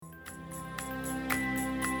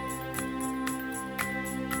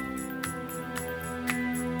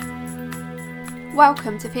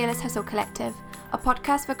Welcome to Fearless Hustle Collective, a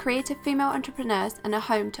podcast for creative female entrepreneurs and a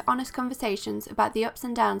home to honest conversations about the ups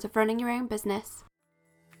and downs of running your own business.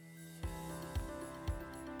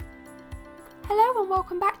 Hello and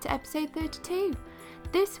welcome back to episode 32.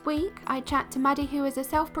 This week I chat to Maddy, who is a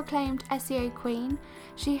self-proclaimed SEO queen.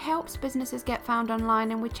 She helps businesses get found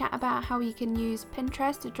online, and we chat about how you can use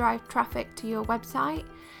Pinterest to drive traffic to your website,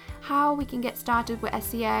 how we can get started with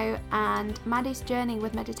SEO, and Maddy's journey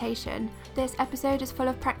with meditation. This episode is full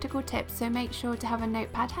of practical tips, so make sure to have a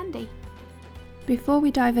notepad handy. Before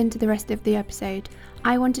we dive into the rest of the episode,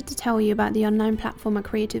 I wanted to tell you about the online platform I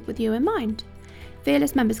created with you in mind.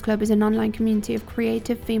 Fearless Members Club is an online community of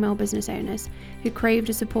creative female business owners who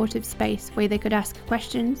craved a supportive space where they could ask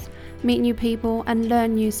questions, meet new people, and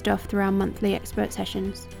learn new stuff through our monthly expert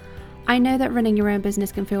sessions. I know that running your own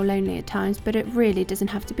business can feel lonely at times, but it really doesn't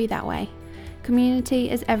have to be that way. Community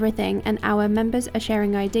is everything, and our members are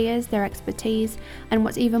sharing ideas, their expertise, and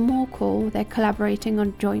what's even more cool, they're collaborating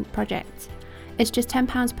on joint projects. It's just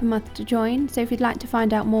 £10 per month to join, so if you'd like to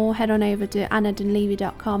find out more, head on over to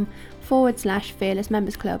annadunlevy.com/Fearless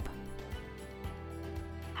Members Club.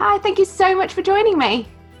 Hi, thank you so much for joining me.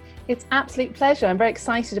 It's an absolute pleasure. I'm very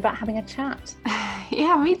excited about having a chat.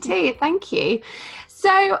 Yeah, me too. Thank you.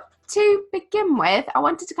 So to begin with, I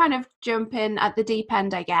wanted to kind of jump in at the deep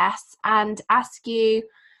end, I guess, and ask you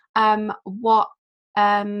what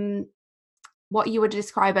you would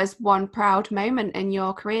describe as one proud moment in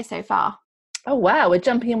your career so far. Oh, wow. We're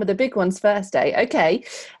jumping in with the big ones first, eh? Okay.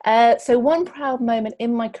 So one proud moment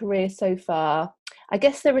in my career so far, I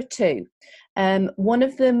guess there are two. One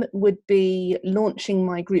of them would be launching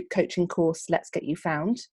my group coaching course, Let's Get You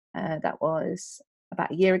Found. That was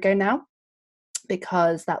about a year ago now,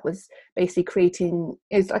 because that was basically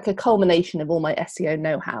it's like a culmination of all my SEO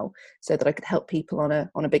know-how so that I could help people on a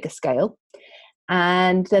bigger scale.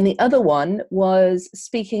 And then the other one was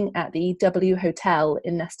speaking at the W Hotel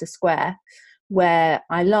in Leicester Square, where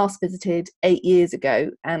I last visited 8 years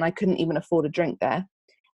ago, and I couldn't even afford a drink there.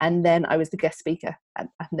 And then I was the guest speaker at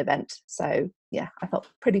an event. So yeah, I felt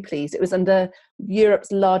pretty pleased. It was under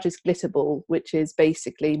Europe's largest glitter ball, which is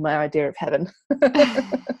basically my idea of heaven.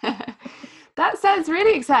 That sounds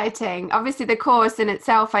really exciting. Obviously the course in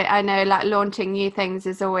itself, I know like launching new things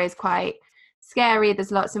is always quite scary.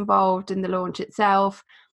 There's lots involved in the launch itself.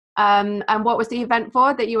 And what was the event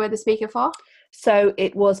for that you were the speaker for? So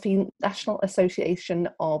it was the National Association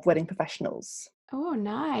of Wedding Professionals. Oh,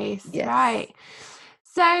 nice. Yes. Right.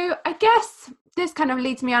 So I guess this kind of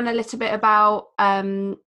leads me on a little bit about,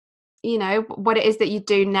 what it is that you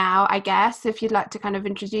do now, I guess, if you'd like to kind of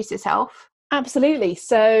introduce yourself. Absolutely.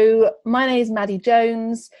 So my name is Maddy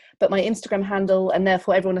Jones, but my Instagram handle, and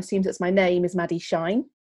therefore everyone assumes it's my name, is Maddy Shine.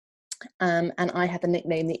 And I have the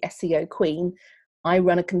nickname the SEO Queen. I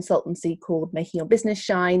run a consultancy called Making Your Business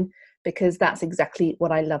Shine, because that's exactly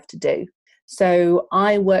what I love to do. So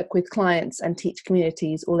I work with clients and teach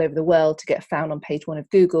communities all over the world to get found on page 1 of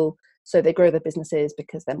Google, so they grow their businesses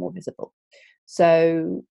because they're more visible.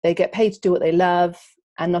 So they get paid to do what they love,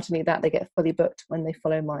 and not only that, they get fully booked when they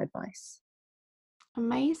follow my advice.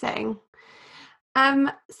 Amazing.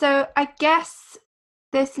 So I guess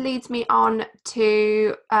this leads me on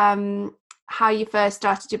to how you first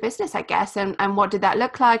started your business, I guess, and what did that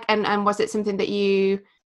look like? And was it something that you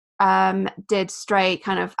did straight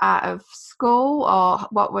kind of out of school, or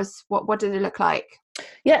what did it look like?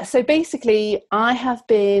 Yeah, so basically I have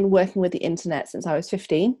been working with the internet since I was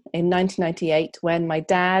 15 in 1998, when my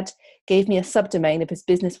dad gave me a subdomain of his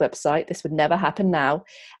business website. This would never happen now.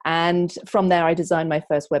 And from there I designed my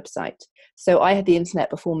first website. So I had the internet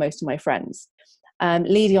before most of my friends.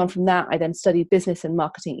 Leading on from that, I then studied business and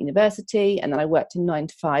marketing at university, and then I worked in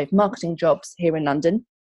 9-to-5 marketing jobs here in London.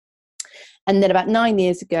 And then about 9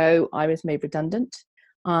 years ago, I was made redundant.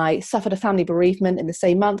 I suffered a family bereavement in the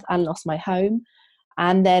same month and lost my home.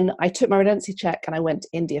 And then I took my redundancy check and I went to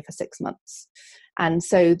India for 6 months. And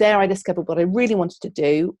so there I discovered what I really wanted to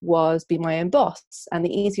do was be my own boss. And the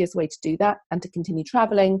easiest way to do that and to continue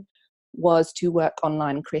traveling was to work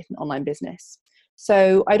online and create an online business.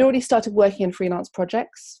 So I'd already started working on freelance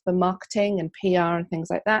projects for marketing and PR and things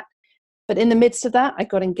like that. But in the midst of that, I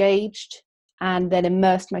got engaged and then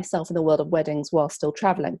immersed myself in the world of weddings while still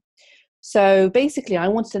traveling. So basically, I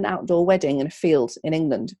wanted an outdoor wedding in a field in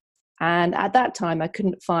England. And at that time, I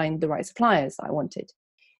couldn't find the right suppliers I wanted.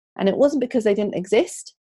 And it wasn't because they didn't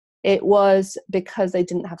exist. It was because they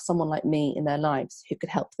didn't have someone like me in their lives who could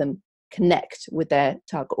help them connect with their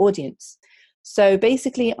target audience. So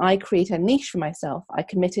basically, I created a niche for myself. I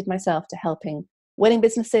committed myself to helping wedding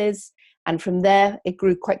businesses. And from there, it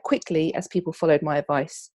grew quite quickly as people followed my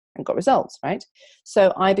advice and got results, right?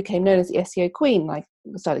 So I became known as the SEO queen. I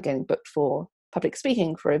started getting booked for public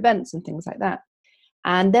speaking, for events and things like that.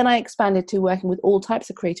 And then I expanded to working with all types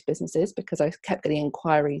of creative businesses because I kept getting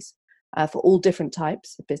inquiries for all different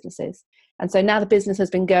types of businesses. And so now the business has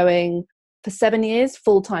been going for 7 years,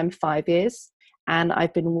 full-time 5 years. And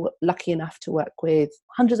I've been lucky enough to work with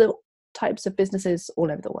hundreds of types of businesses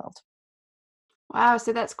all over the world. Wow,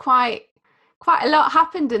 so that's quite a lot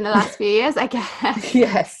happened in the last few years, I guess.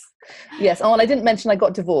 Yes. Oh, and I didn't mention I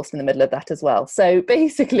got divorced in the middle of that as well. So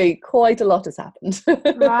basically, quite a lot has happened.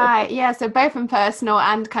 Right. Yeah. So both in personal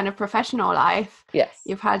and kind of professional life, Yes.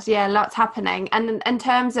 you've had, lots happening. And in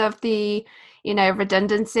terms of the,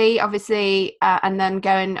 redundancy, obviously, and then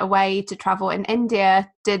going away to travel in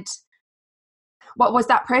India, what was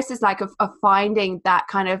that process like of finding that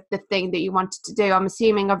kind of the thing that you wanted to do? I'm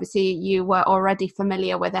assuming obviously you were already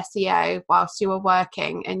familiar with SEO whilst you were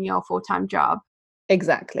working in your full-time job.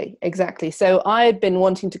 Exactly. So I had been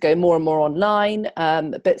wanting to go more and more online,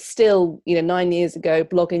 but still, 9 years ago,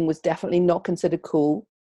 blogging was definitely not considered cool.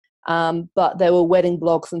 But there were wedding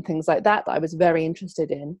blogs and things like that I was very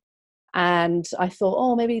interested in. And I thought,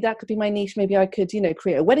 oh, maybe that could be my niche. Maybe I could,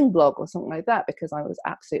 create a wedding blog or something like that, because I was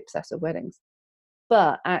absolutely obsessed with weddings.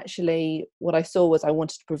 But actually, what I saw was I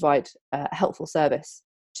wanted to provide a helpful service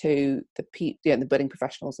to the wedding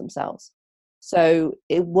professionals themselves. So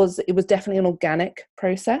it was definitely an organic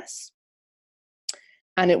process,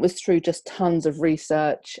 and it was through just tons of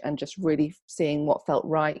research and just really seeing what felt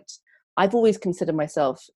right. I've always considered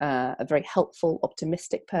myself a very helpful,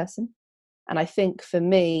 optimistic person, and I think for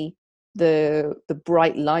me, the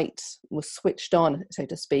bright light was switched on, so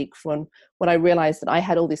to speak, from when I realized that I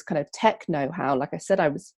had all this kind of tech know-how. Like I said, I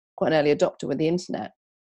was quite an early adopter with the internet,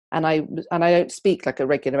 and I don't speak like a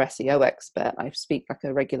regular SEO expert. I speak like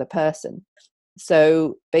a regular person.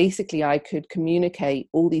 So basically, I could communicate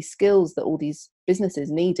all these skills that all these businesses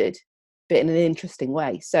needed, but in an interesting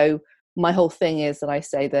way. So my whole thing is that I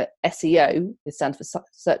say that SEO, it stands for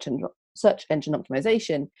search engine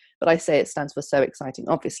optimization, but I say it stands for so exciting,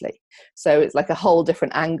 obviously. So it's like a whole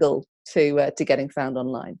different angle to getting found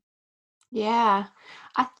online. Yeah,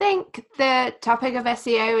 I think the topic of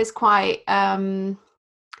SEO is quite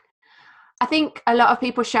I think a lot of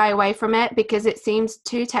people shy away from it because it seems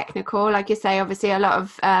too technical. Like you say, obviously a lot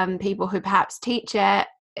of people who perhaps teach it,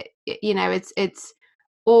 it's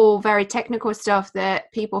all very technical stuff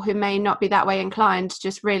that people who may not be that way inclined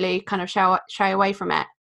just really kind of shy away from it.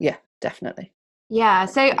 Yeah, definitely. Yeah,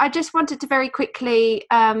 so I just wanted to very quickly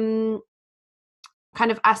kind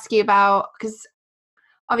of ask you about, because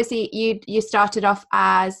obviously you started off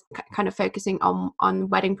as kind of focusing on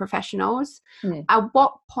wedding professionals. At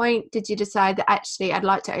what point did you decide that actually I'd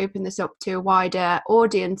like to open this up to a wider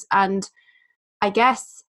audience? And I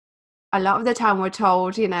guess a lot of the time we're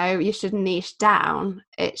told, you should niche down.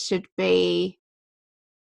 It should be,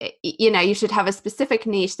 you should have a specific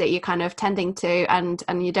niche that you're kind of tending to, and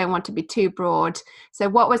you don't want to be too broad. So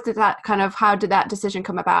what was that kind of, how did that decision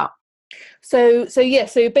come about? So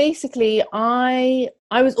basically I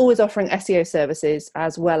was always offering SEO services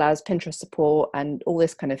as well as Pinterest support and all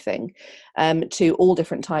this kind of thing to all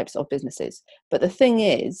different types of businesses. But the thing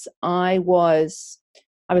is, I was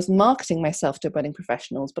marketing myself to wedding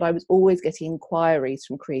professionals, but I was always getting inquiries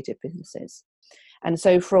from creative businesses. And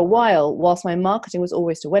so for a while, whilst my marketing was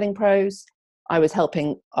always to wedding pros, I was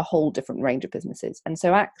helping a whole different range of businesses. And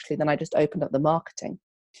so actually then I just opened up the marketing.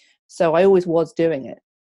 So I always was doing it,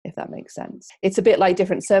 if that makes sense. It's a bit like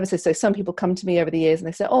different services. So some people come to me over the years and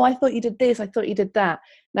they say, oh, I thought you did this, I thought you did that.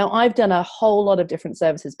 Now I've done a whole lot of different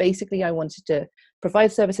services. Basically, I wanted to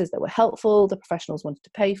provide services that were helpful, the professionals wanted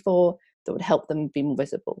to pay for, that would help them be more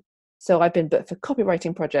visible. So I've been booked for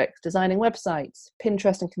copywriting projects, designing websites,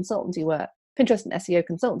 Pinterest and SEO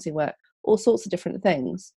consultancy work, all sorts of different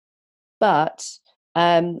things. But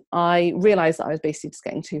I realized that I was basically just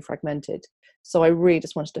getting too fragmented. So I really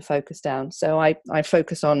just wanted to focus down. So I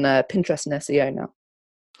focus on Pinterest and SEO now.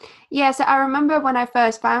 Yeah, so I remember when I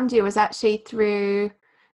first found you was actually through,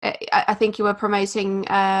 I think you were promoting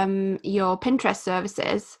your Pinterest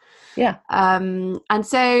services. Yeah. And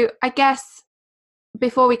so I guess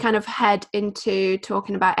before we kind of head into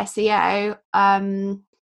talking about SEO,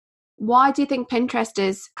 why do you think Pinterest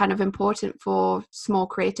is kind of important for small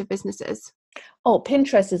creative businesses? Oh,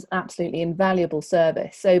 Pinterest is absolutely invaluable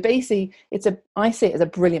service. So basically, I see it as a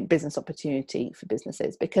brilliant business opportunity for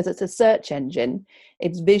businesses because it's a search engine.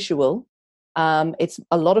 It's visual. It's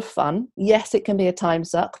a lot of fun. Yes, it can be a time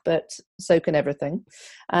suck, but so can everything.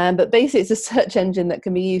 But basically, it's a search engine that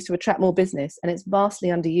can be used to attract more business, and it's vastly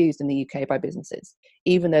underused in the UK by businesses,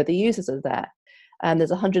 even though the users are there.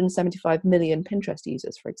 There's 175 million Pinterest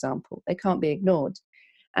users, for example. They can't be ignored.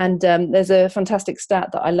 And there's a fantastic stat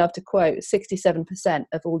that I love to quote: 67%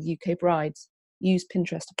 of all UK brides use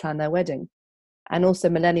Pinterest to plan their wedding. And also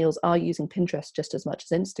millennials are using Pinterest just as much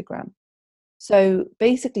as Instagram. So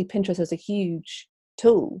basically Pinterest is a huge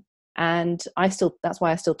tool. And that's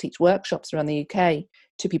why I still teach workshops around the UK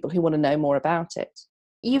to people who want to know more about it.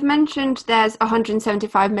 You've mentioned there's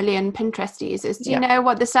 175 million Pinterest users. Do you know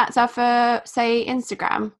what the stats are for, say,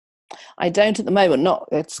 Instagram? I don't at the moment.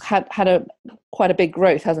 It's had quite a big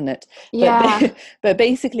growth, hasn't it? Yeah. But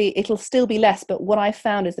basically, it'll still be less. But what I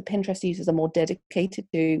found is the Pinterest users are more dedicated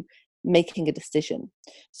to making a decision.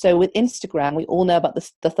 So with Instagram, we all know about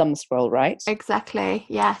the thumb scroll, right? Exactly.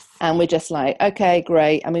 Yes. And we're just like, okay,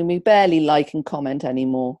 great. I mean, we barely like and comment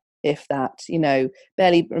anymore, if that.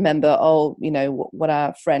 Barely remember, what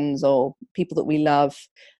our friends or people that we love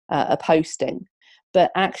are posting. But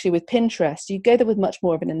actually with Pinterest, you go there with much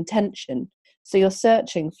more of an intention. So you're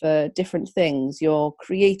searching for different things. You're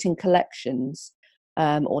creating collections,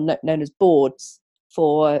 known as boards,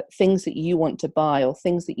 for things that you want to buy or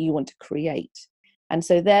things that you want to create. And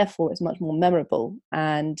so therefore it's much more memorable,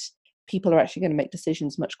 and people are actually going to make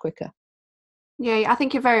decisions much quicker. Yeah, I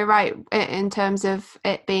think you're very right in terms of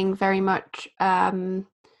it being very much,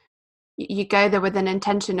 you go there with an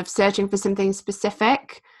intention of searching for something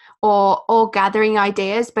specific, or gathering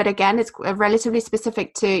ideas, but again it's relatively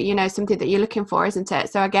specific to something that you're looking for, isn't it?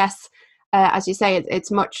 So I guess as you say,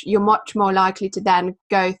 you're much more likely to then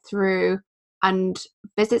go through and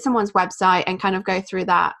visit someone's website and kind of go through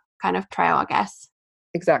that kind of trail, I guess.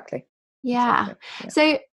 Exactly. Yeah. Exactly. Yeah.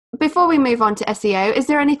 So before we move on to SEO, is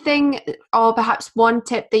there anything, or perhaps one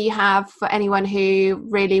tip that you have for anyone who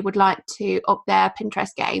really would like to up their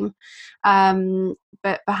Pinterest game,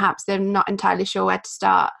 but perhaps they're not entirely sure where to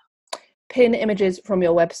start? Pin images from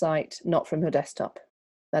your website, not from your desktop.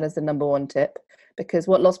 That is the number one tip, because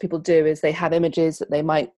what lots of people do is they have images that they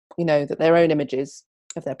might, that their own images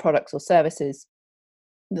of their products or services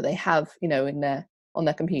that they have, on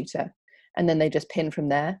their computer, and then they just pin from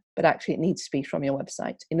there. But actually it needs to be from your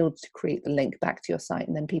website in order to create the link back to your site,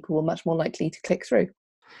 and then people will much more likely to click through.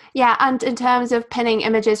 Yeah, and in terms of pinning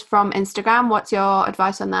images from Instagram, what's your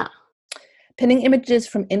advice on that? Pinning images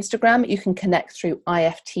from Instagram, you can connect through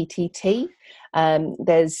IFTTT.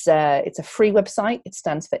 It's a free website. It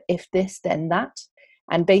stands for If This Then That.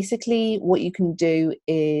 And basically what you can do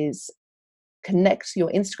is connect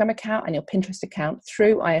your Instagram account and your Pinterest account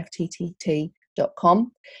through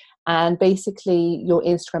IFTTT.com. And basically your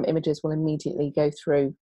Instagram images will immediately go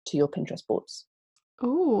through to your Pinterest boards.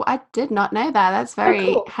 Oh, I did not know that. That's very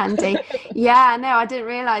cool. handy. Yeah, no, I didn't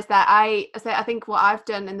realize that. I think what I've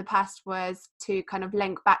done in the past was to kind of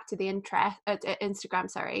link back to the Instagram,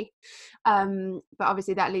 sorry. But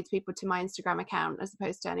obviously that leads people to my Instagram account as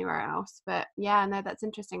opposed to anywhere else. But yeah, no, that's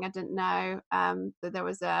interesting. I didn't know that there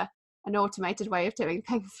was an automated way of doing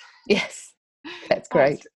things. Yes, that's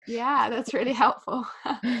great. That's really helpful.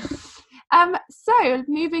 So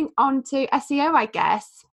moving on to SEO, I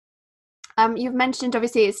guess. You've mentioned,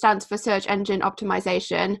 obviously, it stands for search engine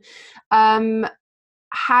optimization.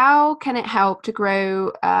 How can it help to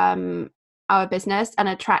grow our business and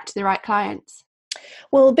attract the right clients?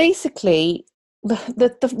 Well, basically,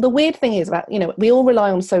 the weird thing is that, we all rely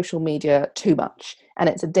on social media too much, and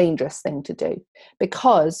it's a dangerous thing to do,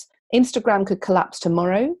 because Instagram could collapse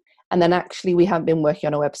tomorrow, and then actually we haven't been working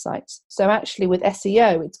on our websites. So actually with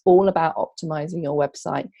SEO, it's all about optimizing your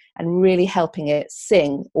website and really helping it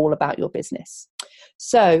sing all about your business.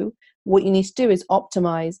 So what you need to do is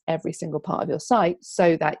optimize every single part of your site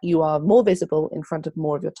so that you are more visible in front of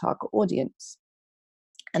more of your target audience.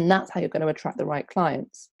 And that's how you're going to attract the right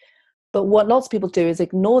clients. But what lots of people do is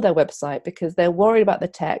ignore their website because they're worried about the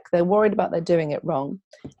tech, they're worried about they're doing it wrong.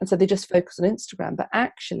 And so they just focus on Instagram. But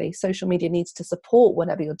actually, social media needs to support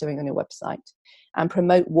whatever you're doing on your website and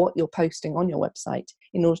promote what you're posting on your website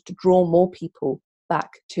in order to draw more people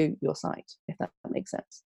back to your site, if that makes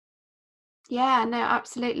sense. Yeah, no,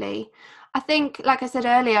 absolutely. I think, like I said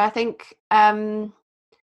earlier, I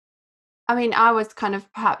was kind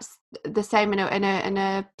of perhaps the same in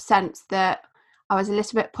a sense that I was a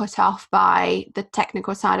little bit put off by the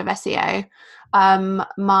technical side of SEO.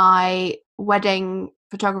 My wedding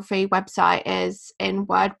photography website is in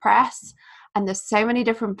WordPress, and there's so many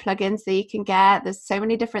different plugins that you can get. There's so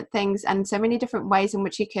many different things and so many different ways in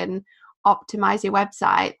which you can optimize your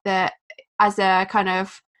website that as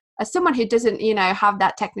someone who doesn't, have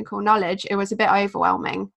that technical knowledge, it was a bit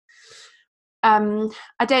overwhelming. I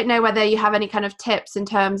don't know whether you have any kind of tips in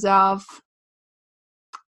terms of,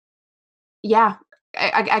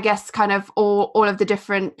 I guess kind of all of the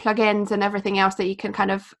different plugins and everything else that you can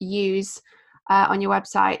kind of use on your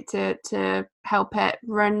website to help it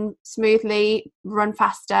run smoothly, run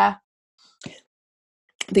faster.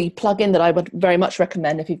 The plugin that I would very much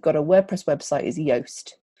recommend if you've got a WordPress website is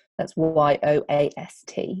Yoast. That's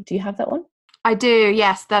Yoast. Do you have that one? I do,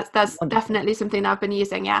 yes. That's Wonderful. definitely something that I've been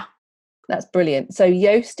using, yeah. That's brilliant. So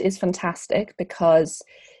Yoast is fantastic because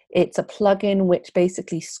it's a plugin which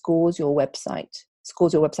basically scores your website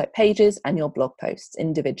pages and your blog posts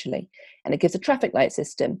individually. And it gives a traffic light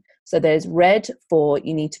system. So there's red for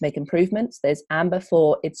you need to make improvements. There's amber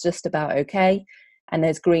for it's just about okay. And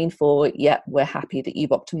there's green for, yeah, we're happy that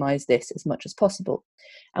you've optimized this as much as possible.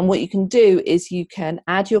 And what you can do is you can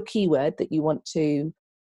add your keyword that you want to,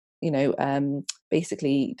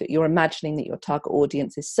 basically that you're imagining that your target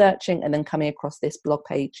audience is searching and then coming across this blog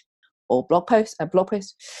page or blog post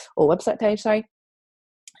or website page, sorry.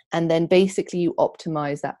 And then basically you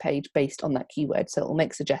optimize that page based on that keyword. So it will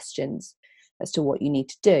make suggestions as to what you need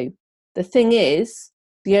to do. The thing is,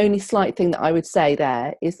 the only slight thing that I would say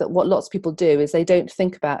there is that what lots of people do is they don't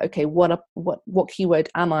think about, okay, what keyword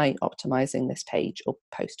am I optimizing this page or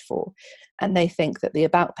post for? And they think that the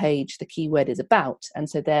about page, the keyword is about. And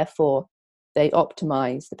so therefore they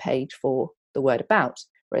optimize the page for the word about.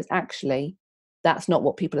 Whereas actually that's not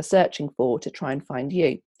what people are searching for to try and find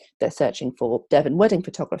you. They're searching for Devon wedding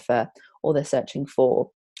photographer, or they're searching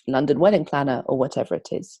for London wedding planner, or whatever it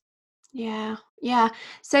is. Yeah.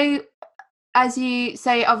 So as you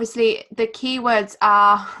say, obviously the keywords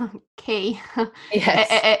are key. Yes.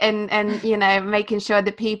 and making sure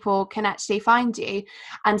that people can actually find you.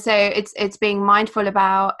 And so it's being mindful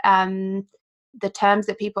about the terms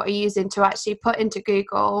that people are using to actually put into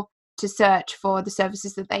Google to search for the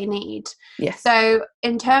services that they need. Yes. So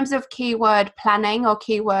in terms of keyword planning or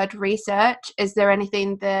keyword research, is there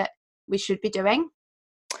anything that we should be doing?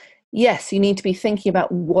 Yes, you need to be thinking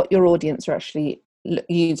about what your audience are actually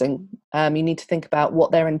using. You need to think about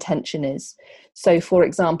what their intention is. So for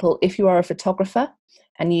example, if you are a photographer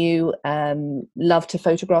and you love to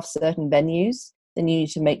photograph certain venues, then you need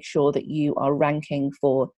to make sure that you are ranking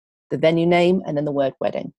for the venue name and then the word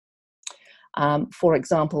wedding. For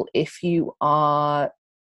example, if you are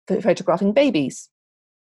photographing babies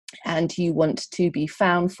and you want to be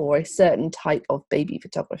found for a certain type of baby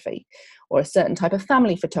photography or a certain type of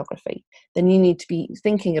family photography, then you need to be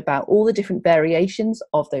thinking about all the different variations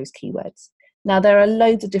of those keywords. Now, there are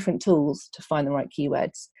loads of different tools to find the right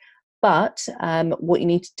keywords, but what you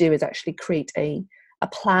need to do is actually create a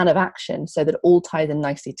plan of action so that it all ties in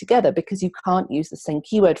nicely together, because you can't use the same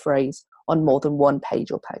keyword phrase on more than one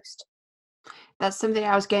page or post. That's something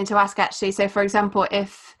I was going to ask, actually. So for example,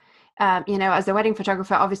 if as a wedding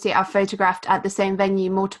photographer, obviously I've photographed at the same venue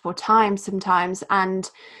multiple times sometimes. And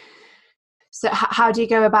so how do you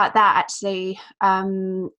go about that actually?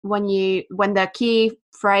 When the key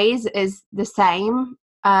phrase is the same,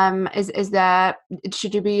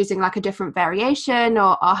 should you be using like a different variation,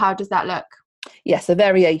 or how does that look? Yes, a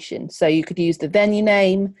variation. So you could use the venue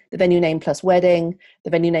name plus wedding, the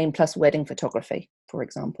venue name plus wedding photography, for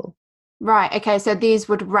example. Right. Okay. So these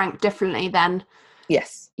would rank differently then.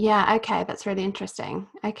 Yes. Yeah. Okay. That's really interesting.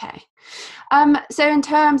 Okay. So in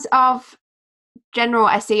terms of general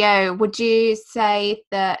SEO, would you say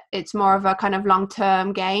that it's more of a kind of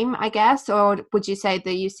long-term game, I guess, or would you say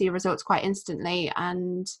that you see results quite instantly,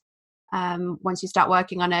 and once you start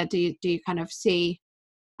working on it, do you kind of see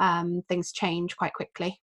things change quite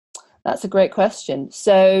quickly? That's a great question.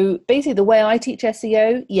 So basically the way I teach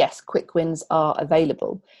SEO, yes, quick wins are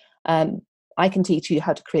available. I can teach you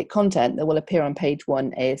how to create content that will appear on page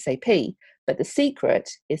one ASAP, but the secret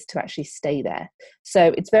is to actually stay there.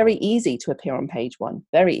 So it's very easy to appear on page one,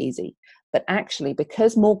 very easy. But actually,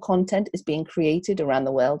 because more content is being created around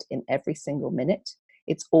the world in every single minute,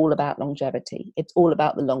 it's all about longevity. It's all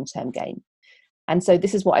about the long-term game. And so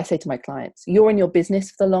this is what I say to my clients. You're in your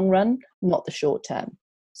business for the long run, not the short term.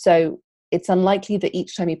 So it's unlikely that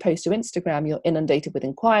each time you post to Instagram, you're inundated with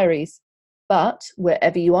inquiries. But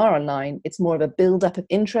wherever you are online, it's more of a build-up of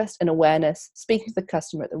interest and awareness, speaking to the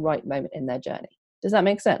customer at the right moment in their journey. Does that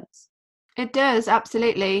make sense? It does,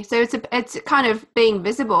 absolutely. So it's kind of being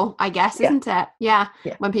visible, I guess, isn't it? Yeah.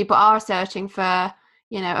 When people are searching for,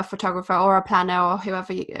 a photographer or a planner or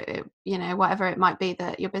whoever, whatever it might be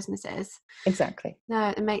that your business is. Exactly. No,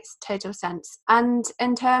 it makes total sense. And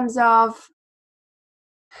in terms of,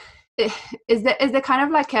 is there kind of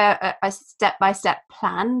like a step-by-step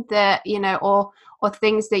plan that, or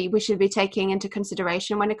things that we should be taking into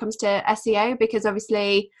consideration when it comes to SEO? Because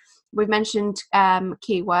obviously we've mentioned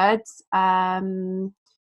keywords.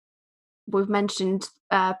 We've mentioned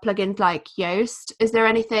plugins like Yoast. Is there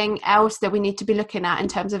anything else that we need to be looking at in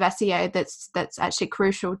terms of SEO that's actually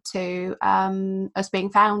crucial to us being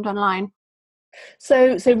found online?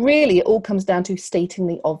 So really it all comes down to stating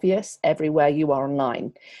the obvious everywhere you are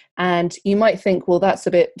online. And you might think, well, that's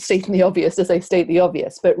a bit stating the obvious to say state the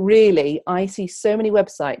obvious. But really, I see so many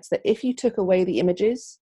websites that if you took away the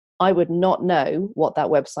images, I would not know what that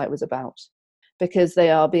website was about, because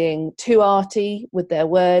they are being too arty with their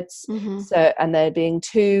words. Mm-hmm. And they're being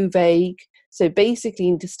too vague. So basically,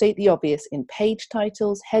 you need to state the obvious in page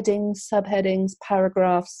titles, headings, subheadings,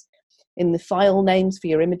 paragraphs, in the file names for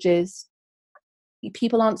your images.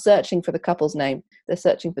 People aren't searching for the couple's name, they're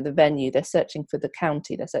searching for the venue, they're searching for the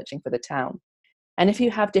county, they're searching for the town. And if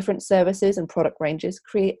you have different services and product ranges,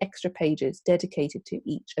 create extra pages dedicated to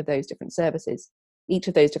each of those different services, each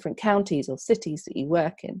of those different counties or cities that you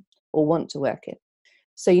work in or want to work in.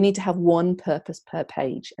 So you need to have one purpose per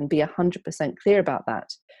page and be 100% clear about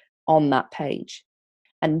that on that page.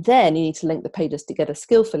 And then you need to link the pages together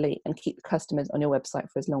skillfully and keep the customers on your website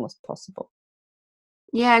for as long as possible.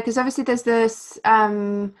 Yeah, because obviously there's this,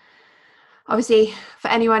 obviously for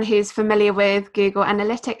anyone who's familiar with Google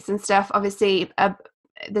Analytics and stuff, obviously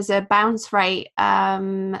there's a bounce rate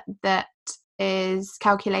that is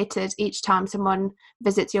calculated each time someone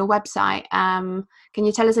visits your website. Can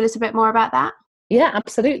you tell us a little bit more about that? Yeah,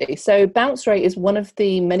 absolutely. So bounce rate is one of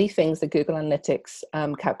the many things that Google Analytics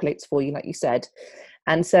calculates for you, like you said.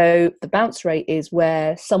 And so the bounce rate is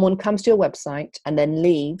where someone comes to your website and then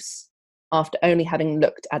leaves after only having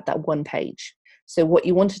looked at that one page. So what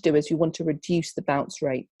you want to do is you want to reduce the bounce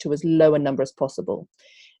rate to as low a number as possible.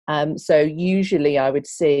 So usually I would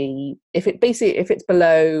see if it's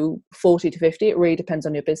below 40 to 50, it really depends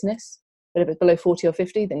on your business. But if it's below 40 or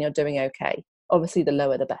 50, then you're doing okay. Obviously, the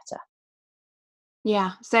lower, the better.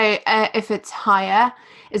 Yeah. So if it's higher,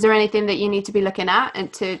 is there anything that you need to be looking at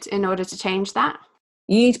in order to change that?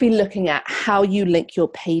 You need to be looking at how you link your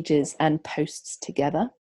pages and posts together.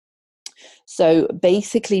 So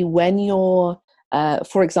basically, when you're,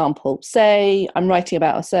 for example, say I'm writing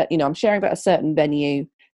about a certain, I'm sharing about a certain venue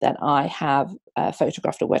that I have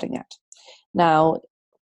photographed a wedding at. Now,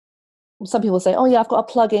 some people say, oh yeah, I've got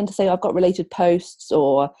a plug-in to say I've got related posts,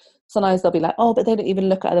 or sometimes they'll be like, oh, but they don't even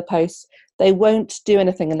look at other posts. They won't do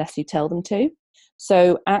anything unless you tell them to.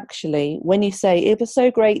 So actually, when you say it was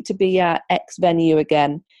so great to be at X venue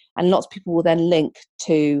again, and lots of people will then link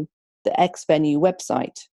to the X venue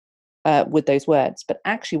website with those words. But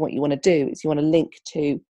actually what you want to do is you want to link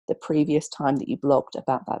to the previous time that you blogged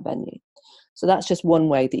about that venue. So that's just one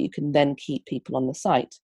way that you can then keep people on the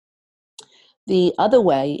site. The other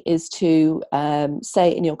way is to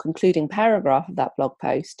say in your concluding paragraph of that blog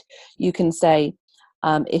post, you can say,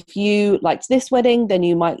 if you liked this wedding, then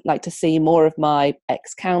you might like to see more of my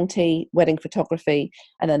X county wedding photography.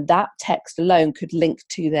 And then that text alone could link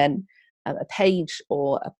to then a page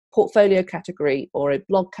or a portfolio category or a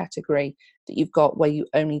blog category that you've got where you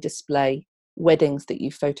only display weddings that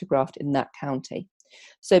you photographed in that county.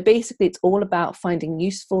 So basically, it's all about finding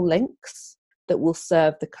useful links that will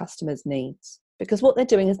serve the customer's needs, because what they're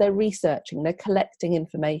doing is they're researching, they're collecting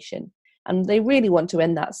information, and they really want to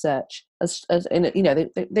end that search as in,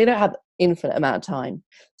 they don't have infinite amount of time.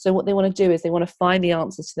 So what they want to do is they want to find the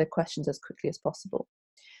answers to their questions as quickly as possible.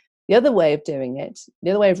 The other way of doing it,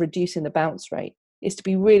 the other way of reducing the bounce rate, is to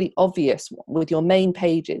be really obvious with your main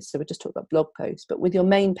pages. So we're just talking about blog posts, but with your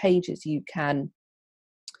main pages, you can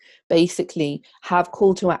basically have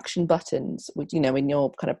call to action buttons with, in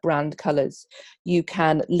your kind of brand colors. You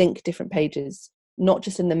can link different pages, not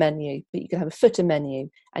just in the menu, but you can have a footer menu,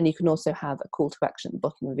 and you can also have a call to action at the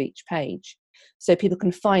bottom of each page. So people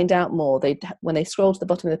can find out more. When they scroll to the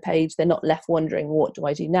bottom of the page, they're not left wondering, what do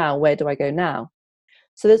I do now? Where do I go now?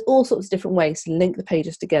 So there's all sorts of different ways to link the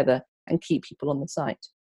pages together and keep people on the site.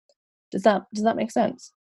 Does that make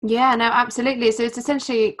sense? Yeah, no, absolutely. So it's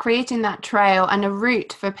essentially creating that trail and a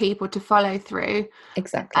route for people to follow through.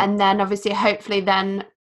 Exactly. And then obviously, hopefully then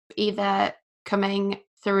either coming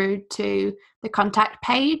through to the contact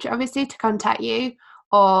page, obviously, to contact you,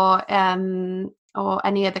 or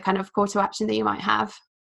any other kind of call to action that you might have.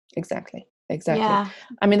 Exactly. Yeah.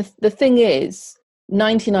 I mean, the thing is,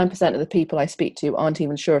 99% of the people I speak to aren't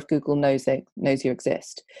even sure if Google knows you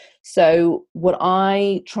exist. So what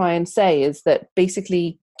I try and say is that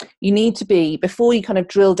basically you need to be, before you kind of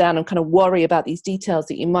drill down and kind of worry about these details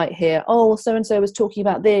that you might hear, oh, well, so-and-so was talking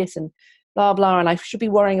about this and blah, blah, and I should be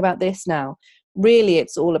worrying about this now. Really,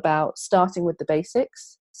 it's all about starting with the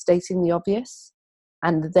basics, stating the obvious,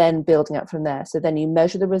 and then building up from there. So then you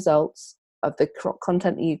measure the results of the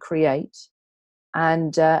content that you create,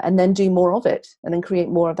 and then do more of it, and then create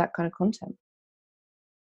more of that kind of content.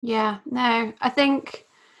 Yeah, no, I think,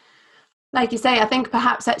 like you say, I think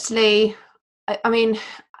perhaps actually, I mean,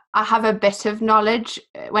 I have a bit of knowledge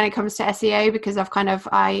when it comes to SEO because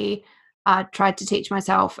I tried to teach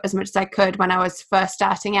myself as much as I could when I was first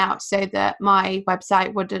starting out, so that my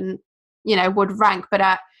website wouldn't, would rank.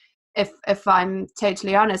 But if I'm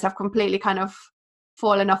totally honest, I've completely kind of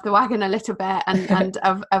fallen off the wagon a little bit, and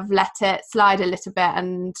I've let it slide a little bit.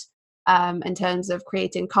 And in terms of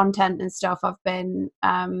creating content and stuff, I've been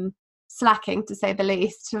slacking, to say the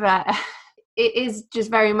least. But it is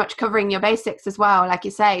just very much covering your basics as well, like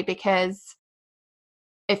you say, because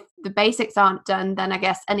if the basics aren't done, then I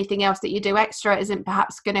guess anything else that you do extra isn't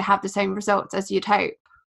perhaps going to have the same results as you'd hope.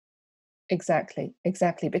 Exactly,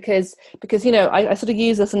 because I sort of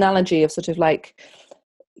use this analogy of sort of like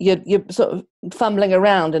you're sort of fumbling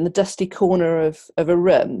around in the dusty corner of a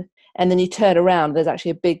room, and then you turn around, there's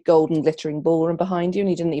actually a big golden glittering ballroom behind you, and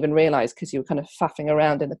you didn't even realize because you were kind of faffing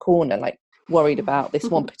around in the corner, like worried about this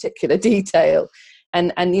one particular detail.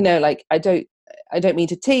 And like I don't mean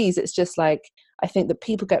to tease, it's just like I think that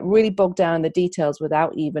people get really bogged down in the details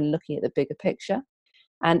without even looking at the bigger picture.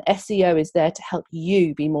 And SEO is there to help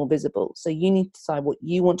you be more visible. So you need to decide what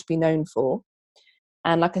you want to be known for.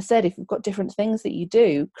 And like I said, if you've got different things that you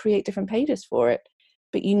do, create different pages for it.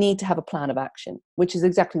 But you need to have a plan of action, which is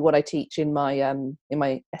exactly what I teach in my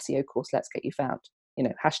SEO course, Let's Get You Found.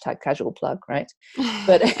 Hashtag casual plug, right?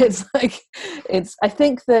 But it's like I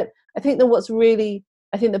think that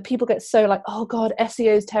people get so like, oh God,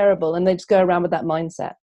 SEO is terrible, and they just go around with that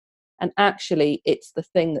mindset. And actually, it's the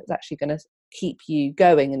thing that's actually going to keep you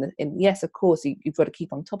going. And yes, of course, you've got to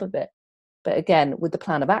keep on top of it. But again, with the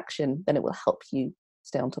plan of action, then it will help you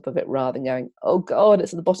stay on top of it rather than going, oh God,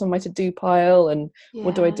 it's at the bottom of my to-do pile. And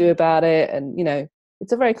what do I do about it? And,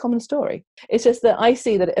 it's a very common story. It's just that I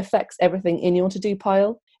see that it affects everything in your to-do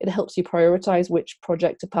pile. It helps you prioritize which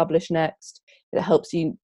project to publish next. It helps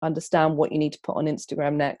you understand what you need to put on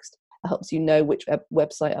Instagram next. It helps you know which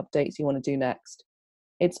website updates you want to do next.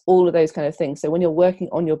 It's all of those kind of things. So when you're working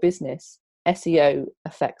on your business, SEO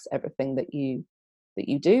affects everything that you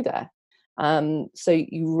do there. So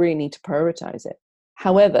you really need to prioritize it.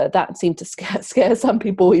 However, that seemed to scare some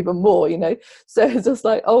people even more, So it's just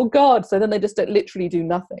like, oh God. So then they just don't literally do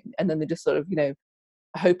nothing. And then they just sort of,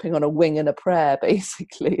 hoping on a wing and a prayer,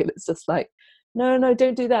 basically. And it's just like, no,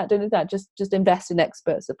 don't do that. Don't do that. Just invest in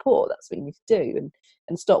expert support. That's what you need to do.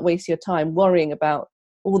 And stop wasting your time worrying about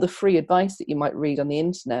all the free advice that you might read on the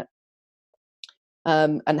internet,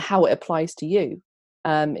 and how it applies to you.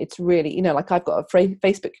 It's really, like I've got a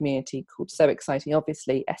Facebook community called So Exciting,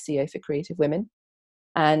 obviously, SEO for Creative Women.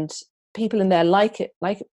 And people in there like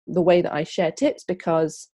the way that I share tips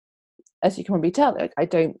because, as you can probably tell, like, I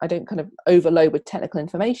don't kind of overload with technical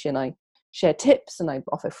information. I share tips and I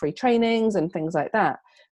offer free trainings and things like that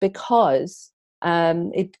because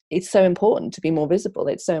it's so important to be more visible.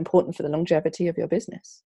 It's so important for the longevity of your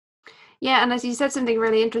business. Yeah, and as you said something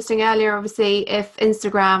really interesting earlier, obviously, if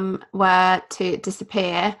Instagram were to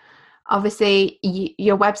disappear, obviously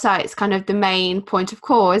your website is kind of the main point of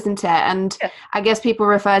call, isn't it? And Yeah. I guess people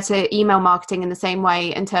refer to email marketing in the same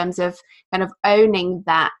way in terms of kind of owning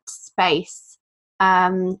that space.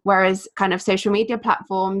 Whereas kind of social media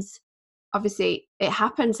platforms, obviously it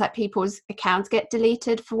happens that people's accounts get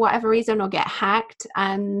deleted for whatever reason or get hacked,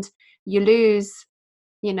 and you lose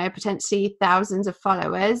potentially thousands of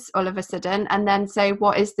followers all of a sudden. And then so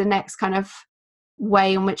what is the next kind of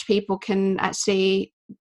way in which people can actually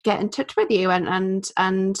get in touch with you and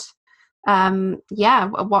yeah,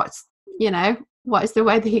 what is the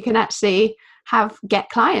way that you can actually get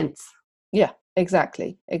clients? Yeah,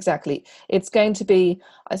 exactly. It's going to be,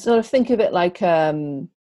 I sort of think of it like a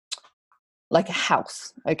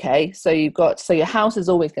house. Okay, so your house is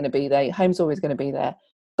always going to be there, your home's always going to be there,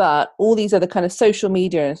 but all these other kind of social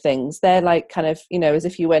media and things, they're like kind of, as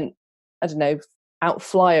if you went, I don't know, out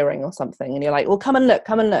flyering or something, and you're like, well, come and look,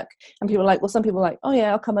 and people are like, well, some people are like, oh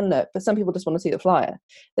yeah, I'll come and look, but some people just want to see the flyer.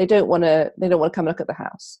 They don't want to come and look at the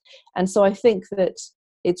house. And so I think that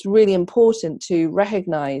it's really important to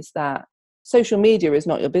recognize that social media is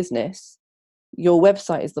not your business. Your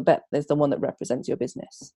website is the one that represents your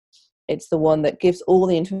business. It's the one that gives all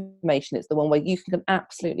the information. It's the one where you can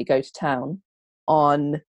absolutely go to town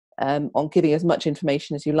on giving as much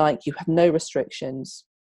information as you like. You have no restrictions,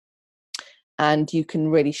 and you can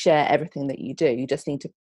really share everything that you do. You just need to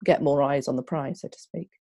get more eyes on the prize, so to speak.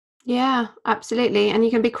 Yeah, absolutely. And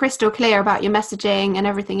you can be crystal clear about your messaging and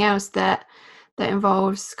everything else that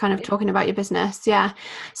involves kind of talking about your business. Yeah.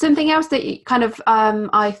 Something else that you kind of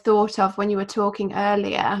I thought of when you were talking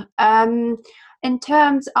earlier, in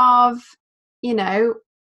terms of, you know,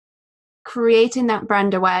 creating that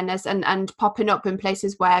brand awareness and popping up in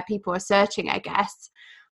places where people are searching, I guess,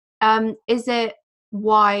 is it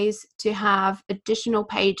wise to have additional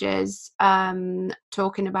pages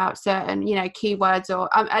talking about certain, keywords, or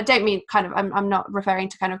I don't mean kind of, I'm not referring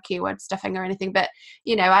to kind of keyword stuffing or anything, but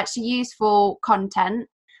actually useful content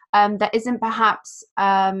that isn't perhaps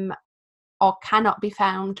or cannot be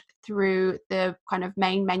found through the kind of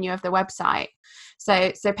main menu of the website,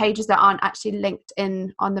 so pages that aren't actually linked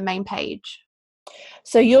in on the main page?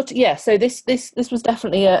 So so this was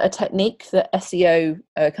definitely a technique that SEO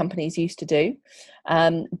companies used to do,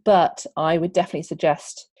 but I would definitely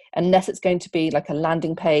suggest, unless it's going to be like a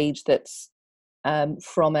landing page that's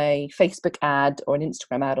from a Facebook ad or an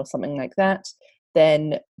Instagram ad or something like that,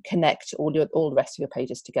 then connect all the rest of your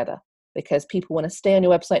pages together, because people want to stay on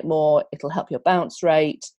your website more. It'll help your bounce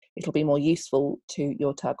rate. It'll be more useful to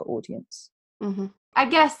your target audience. Mm-hmm. I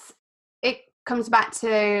guess it comes back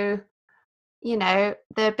to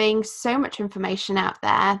there being so much information out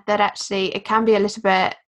there that actually it can be a little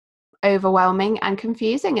bit overwhelming and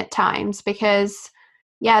confusing at times, because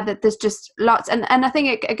that there's just lots, and I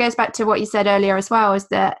think it goes back to what you said earlier as well, is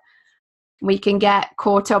that we can get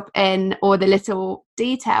caught up in all the little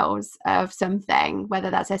details of something,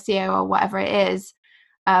 whether that's SEO or whatever it is,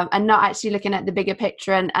 and not actually looking at the bigger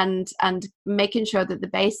picture and making sure that the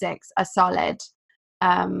basics are solid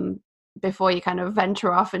before you kind of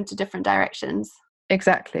venture off into different directions.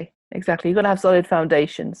 Exactly. You've got to have solid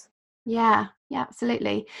foundations. Yeah,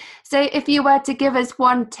 absolutely. So if you were to give us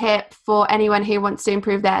one tip for anyone who wants to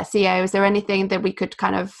improve their SEO, is there anything that we could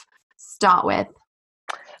kind of start with?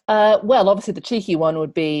 Well, obviously the cheeky one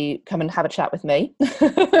would be come and have a chat with me.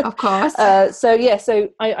 Of course. So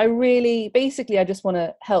I really, basically, I just want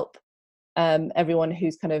to help everyone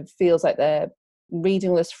who's kind of feels like they're reading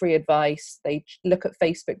all this free advice. They look at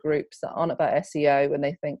Facebook groups that aren't about SEO and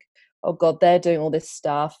they think, oh God, they're doing all this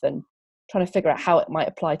stuff, and trying to figure out how it might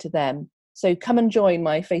apply to them. So come and join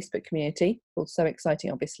my Facebook community called So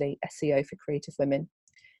Exciting, obviously, SEO for Creative Women.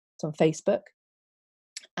 It's on Facebook.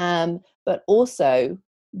 But also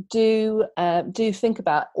do think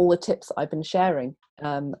about all the tips that I've been sharing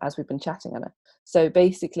as we've been chatting, Anna. So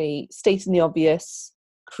basically, stating the obvious,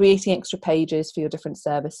 creating extra pages for your different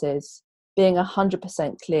services, being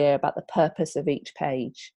 100% clear about the purpose of each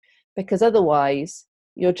page, because otherwise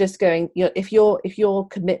you're just going, if your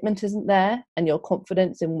commitment isn't there and your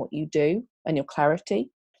confidence in what you do and your clarity,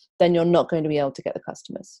 then you're not going to be able to get the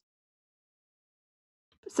customers.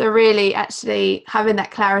 So really actually having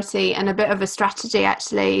that clarity and a bit of a strategy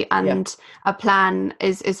actually, and a plan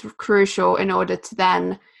is crucial in order to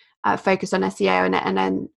then focus on SEO and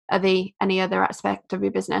then any other aspect of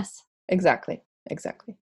your business. Exactly.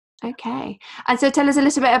 Okay. And so tell us a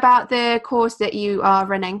little bit about the course that you are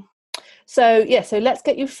running. So Let's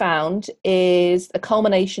Get You Found is a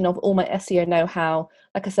culmination of all my SEO know-how.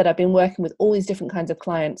 Like I said, I've been working with all these different kinds of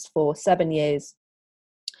clients for 7 years.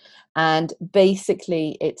 And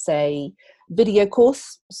basically it's a video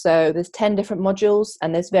course. So there's 10 different modules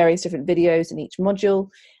and there's various different videos in each module.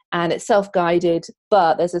 And it's self-guided,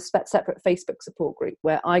 but there's a separate Facebook support group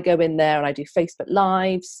where I go in there and I do Facebook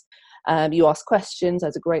Lives. You ask questions.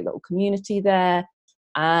 There's a great little community there.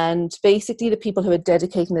 And basically the people who are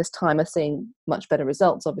dedicating this time are seeing much better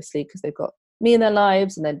results, obviously, because they've got me in their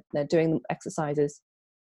lives and then they're doing exercises.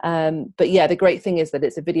 But yeah, the great thing is that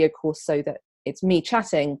it's a video course, so that it's me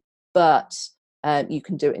chatting, but you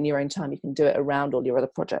can do it in your own time. You can do it around all your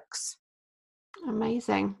other projects.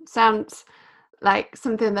 Amazing. Sounds like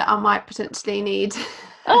something that I might potentially need.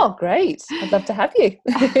 Oh, great. I'd love to have you.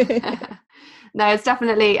 No, it's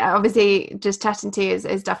definitely, obviously just chatting to you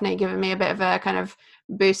is definitely giving me a bit of a kind of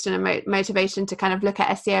boost and a motivation to kind of look at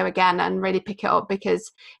SEO again and really pick it up, because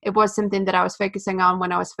it was something that I was focusing on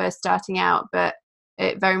when I was first starting out, but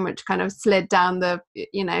it very much kind of slid down the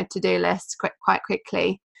to-do list quite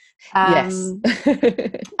quickly. Yes.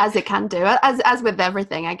 As it can do, as with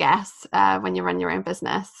everything, I guess, when you run your own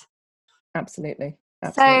business. Absolutely.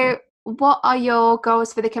 So what are your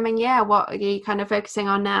goals for the coming year? What are you kind of focusing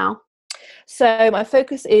on now? So my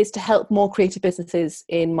focus is to help more creative businesses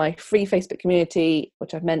in my free Facebook community,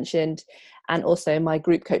 which I've mentioned, and also my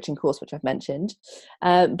group coaching course, which I've mentioned.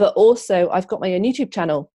 But also I've got my own YouTube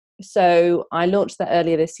channel. So I launched that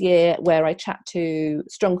earlier this year, where I chat to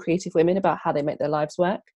strong creative women about how they make their lives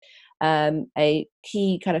work. A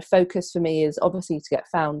key kind of focus for me is obviously to get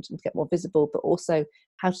found and to get more visible, but also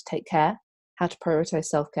how to take care, how to prioritize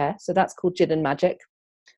self-care. So that's called Gin and Magic.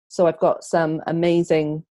 So I've got some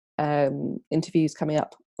amazing interviews coming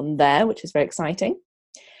up on there, which is very exciting.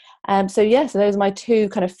 So those are my two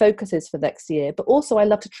kind of focuses for next year. But also I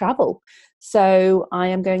love to travel. So I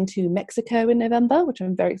am going to Mexico in November, which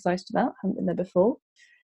I'm very excited about. I haven't been there before.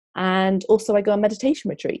 And also I go on meditation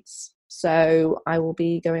retreats. So I will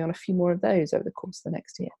be going on a few more of those over the course of the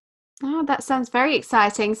next year. Oh, that sounds very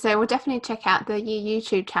exciting. So we'll definitely check out the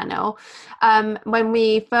YouTube channel. When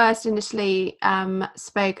we first initially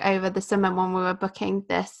spoke over the summer when we were booking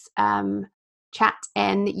this chat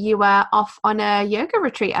in, you were off on a yoga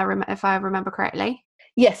retreat, if I remember correctly.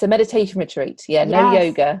 Yes, a meditation retreat. Yeah, no Yes.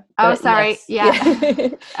 yoga. Oh, sorry. Yes. Yeah.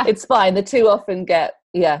 It's fine. The two often get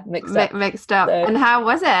mixed up. Mixed up. So, and how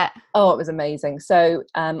was it? oh, it was amazing. So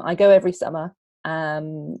I go every summer,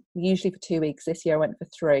 usually for 2 weeks. This year I went for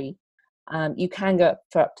 3. You can go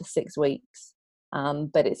for up to 6 weeks,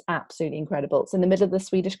 but it's absolutely incredible. It's in the middle of the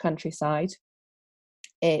Swedish countryside.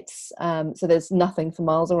 It's so there's nothing for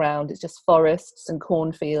miles around. It's just forests and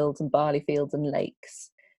cornfields and barley fields and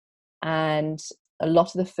lakes. And a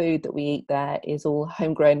lot of the food that we eat there is all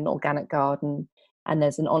homegrown and organic garden. And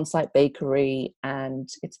there's an on-site bakery, and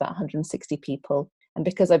it's about 160 people. And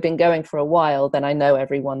because I've been going for a while, then I know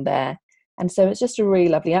everyone there. And so it's just a really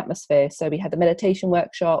lovely atmosphere. So we had the meditation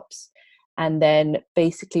workshops, and then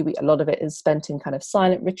basically a lot of it is spent in kind of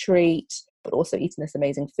silent retreat, but also eating this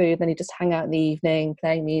amazing food. Then you just hang out in the evening,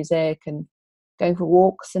 playing music and going for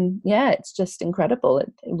walks. And it's just incredible.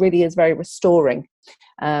 It really is very restoring,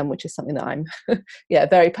 which is something that I'm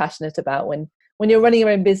very passionate about. When you're running your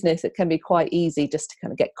own business, it can be quite easy just to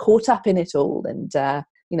kind of get caught up in it all. And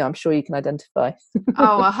I'm sure you can identify.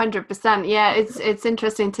 Oh, 100%. Yeah, it's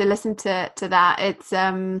interesting to listen to that. It's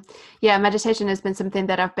meditation has been something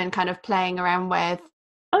that I've been kind of playing around with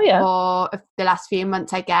for the last few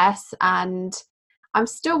months, I guess, and I'm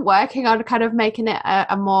still working on kind of making it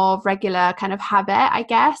a more regular kind of habit, I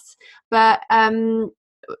guess. But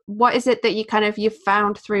what is it that you've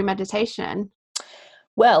found through meditation?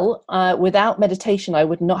 Well, without meditation, I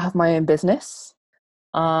would not have my own business.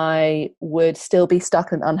 I would still be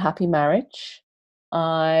stuck in an unhappy marriage.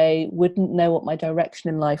 I wouldn't know what my direction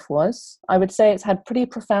in life was. I would say it's had pretty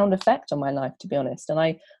profound effect on my life, to be honest.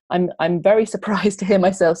 And I'm very surprised to hear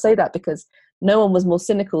myself say that, because no one was more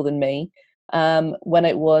cynical than me. When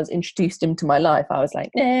it was introduced into my life, I was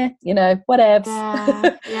like,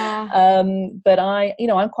 whatevs. Yeah. But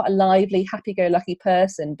I'm quite a lively, happy-go-lucky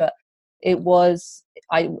person. But it was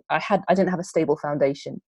I didn't have a stable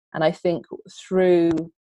foundation. And I think I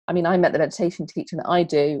met the meditation teacher that I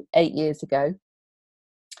do 8 years ago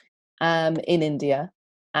in India.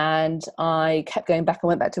 And I kept going back. I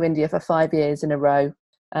went back to India for 5 years in a row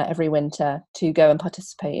every winter to go and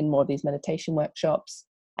participate in more of these meditation workshops.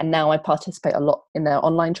 And now I participate a lot in their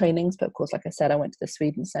online trainings. But of course, like I said, I went to the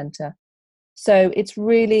Sweden Center. So it's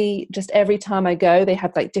really just every time I go, they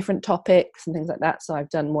have like different topics and things like that. So I've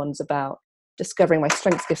done ones about discovering my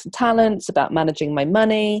strengths, gifts and talents, about managing my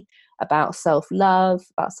money, about self-love,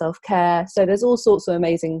 about self-care. So there's all sorts of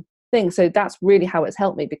amazing things. So that's really how it's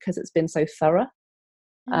helped me, because it's been so thorough.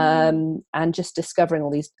 And just discovering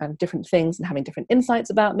all these kind of different things and having different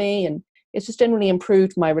insights about me. And it's just generally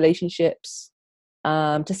improved my relationships,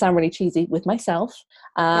 to sound really cheesy, with myself,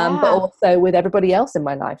 but also with everybody else in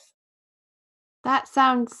my life. That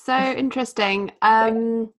sounds so interesting.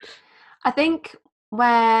 I think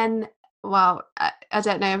I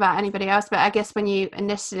don't know about anybody else, but I guess when you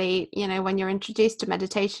initially, when you're introduced to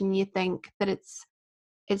meditation, you think that it's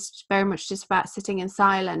very much just about sitting in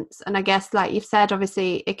silence. And I guess, like you've said,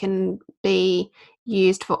 obviously it can be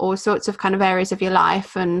used for all sorts of kind of areas of your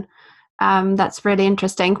life. And that's really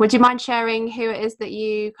interesting. Would you mind sharing who it is that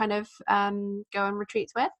you kind of go on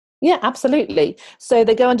retreats with? Yeah, absolutely. So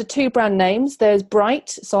they go under 2 brand names. There's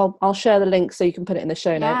Bright. So I'll share the link so you can put it in the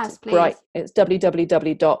show notes. Yes, please. Bright. It's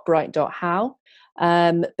www.bright.how.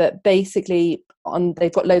 But basically,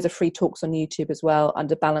 they've got loads of free talks on YouTube as well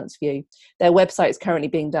under Balance View. Their website is currently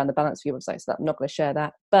being done, the Balance View website, so I'm not going to share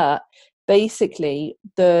that. But basically,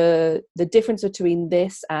 the difference between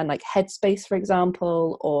this and like Headspace, for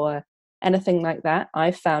example, or anything like that,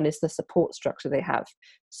 I've found is the support structure they have.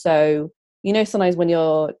 So sometimes when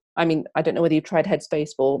I don't know whether you've tried Headspace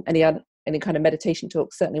or any kind of meditation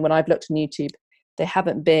talk. Certainly when I've looked on YouTube, they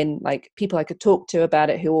haven't been like people I could talk to about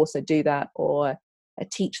it who also do that, or a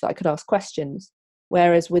teacher that I could ask questions.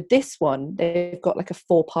 Whereas with this one, they've got like a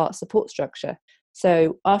 4-part support structure.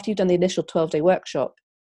 So after you've done the initial 12-day workshop,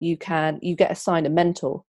 you get assigned a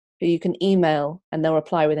mentor who you can email, and they'll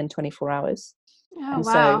reply within 24 hours. Oh, and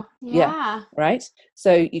wow. So, right.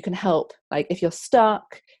 So you can help, like if you're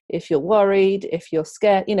stuck, if you're worried, if you're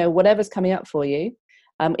scared, whatever's coming up for you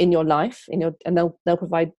in your life, and they'll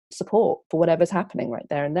provide support for whatever's happening right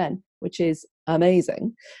there and then. which is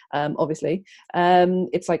amazing. Obviously,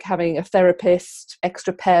 it's like having a therapist,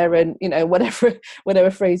 extra parent,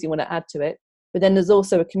 whatever phrase you want to add to it. But then there's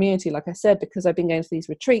also a community, like I said, because I've been going to these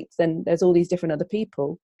retreats, then there's all these different other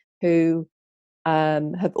people who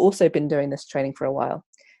have also been doing this training for a while.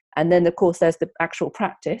 And then, of course, there's the actual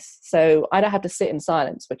practice. So I don't have to sit in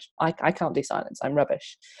silence, which I can't do silence. I'm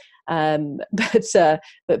rubbish. But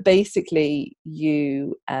basically,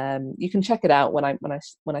 you can check it out when I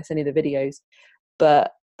send you the videos.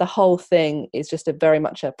 But the whole thing is just very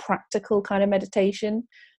much a practical kind of meditation,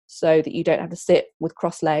 so that you don't have to sit with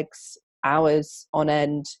crossed legs hours on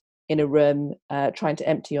end in a room trying to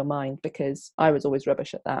empty your mind, because I was always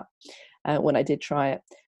rubbish at that when I did try it.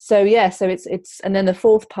 So it's and then the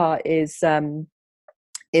fourth part is the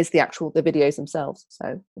videos themselves,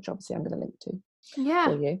 which obviously I'm going to link to. Yeah,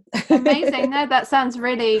 for you. amazing. No, that sounds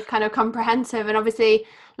really kind of comprehensive, and obviously,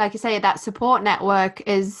 like you say, that support network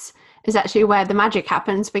is actually where the magic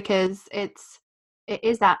happens, because it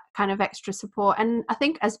is that kind of extra support. And I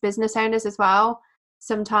think as business owners as well,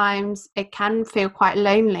 sometimes it can feel quite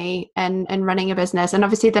lonely in running a business, and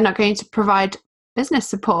obviously they're not going to provide business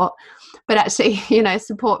support, but actually,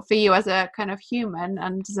 support for you as a kind of human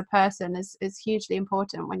and as a person is hugely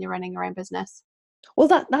important when you're running your own business. Well,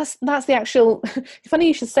 that's the actual. Funny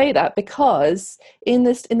you should say that, because in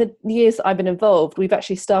the years that I've been involved, we've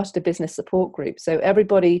actually started a business support group. So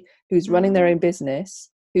everybody who's running their own business,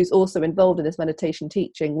 who's also involved in this meditation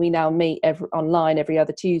teaching, we now meet online every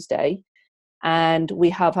other Tuesday, and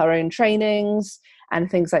we have our own trainings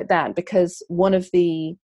and things like that. Because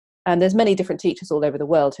there's many different teachers all over the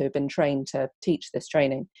world who have been trained to teach this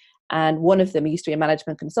training, and one of them used to be a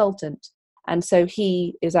management consultant. And so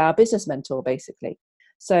he is our business mentor, basically.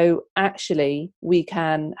 So actually, we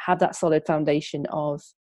can have that solid foundation of,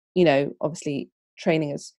 obviously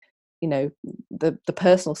training as, the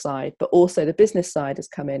personal side, but also the business side has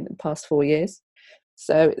come in the past 4 years.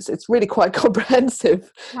 So it's really quite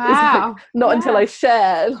comprehensive. Wow. It's like, until I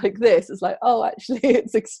share like this, it's like, oh, actually,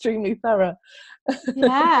 it's extremely thorough.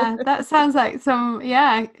 Yeah, that sounds like it sounds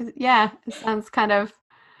kind of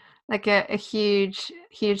like a huge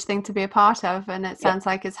thing to be a part of, and it sounds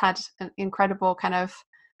like it's had an incredible kind of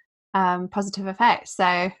positive effect.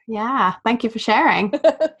 So yeah, thank you for sharing.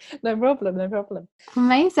 No problem.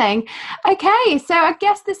 Amazing. Okay, so I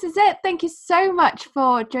guess this is it. Thank you so much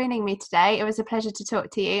for joining me today. It was a pleasure to talk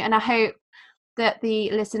to you, and I hope that the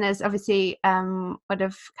listeners obviously would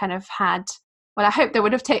have kind of had, well, I hope they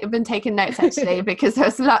would have been taking notes, actually, because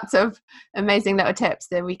there's lots of amazing little tips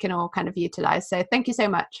that we can all kind of utilize. So thank you so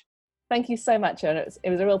much. Thank you so much, Anna. It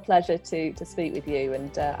was a real pleasure to speak with you,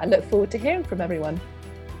 and I look forward to hearing from everyone.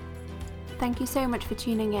 Thank you so much for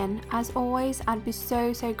tuning in. As always, I'd be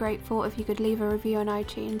so grateful if you could leave a review on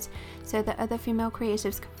iTunes so that other female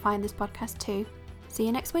creatives can find this podcast too. See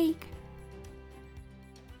you next week.